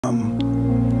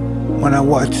When I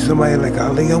watch somebody like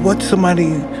Ali, I watch somebody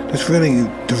that's really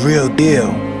the real deal,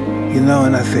 you know,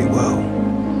 and I say, well,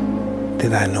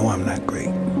 did I know I'm not great?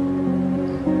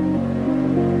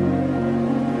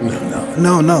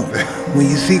 No. When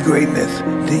you see greatness,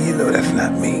 then you know that's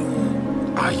not me.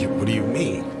 What do you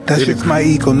mean? That's just my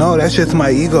ego. No, that's just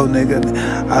my ego,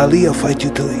 nigga. Ali will fight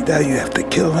you till he dies. You have to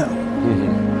kill him.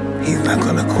 Mm-hmm. He's not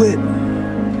gonna quit.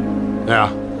 Yeah.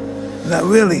 Not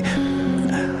really.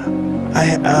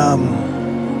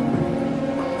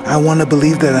 I want to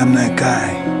believe that I'm that guy.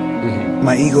 Mm-hmm.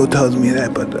 My ego tells me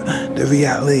that, but the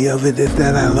reality of it is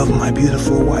that I love my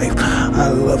beautiful wife. I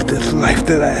love this life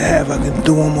that I have. I can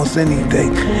do almost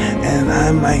anything, and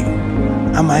I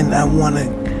might not want to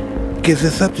give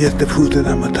this up just to prove that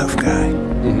I'm a tough guy.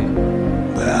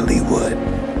 Mm-hmm. But Ali would.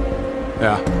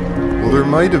 Yeah. Well, there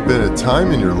might have been a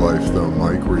time in your life, though,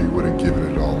 Mike, where you would have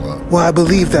given it all up. Well, I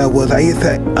believe that was. I used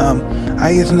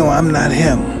to know I'm not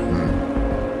him.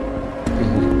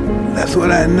 Mm-hmm. That's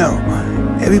what I know.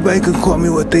 Everybody can call me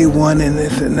what they want and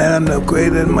this and that. I'm no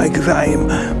greater than Mike as I am,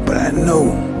 but I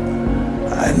know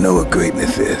what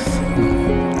greatness is.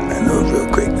 I know what real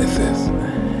greatness is.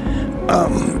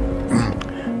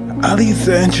 Ali's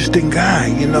an interesting guy,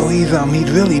 you know. He's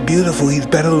really beautiful. He's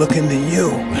better looking than you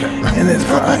in his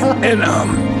prime, and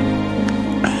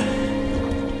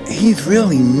he's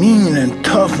really mean and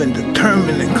tough and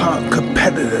determined and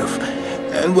competitive.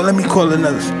 And well, let me call it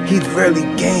another. He's really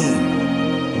game.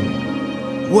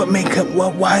 What make him?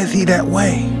 Why is he that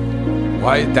way?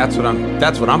 Why? That's what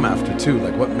I'm after too.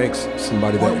 Like, what makes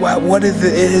somebody that? What is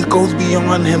it? It goes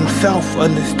beyond himself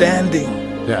understanding.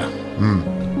 Yeah.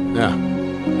 Yeah.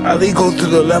 Ali goes to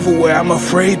the level where I'm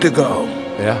afraid to go.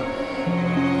 Yeah.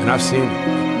 And I've seen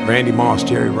Randy Moss,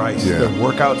 Jerry Rice, yeah. Their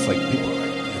workouts, like people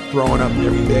are throwing up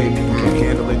every day, people can't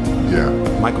handle it. Yeah.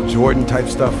 Michael Jordan type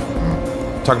stuff.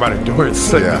 Talk about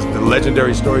endurance. Like the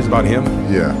legendary stories about him.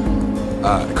 Yeah.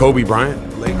 Kobe Bryant,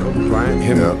 late Kobe Bryant,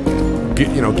 him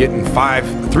getting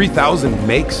 3,000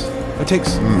 makes. It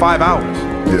takes 5 hours.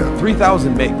 Yeah.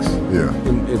 3,000 makes. Yeah.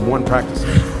 In one practice.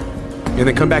 And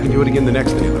then come back and do it again the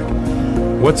next day. Like,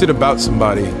 what's it about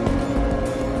somebody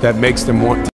that makes them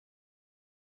want to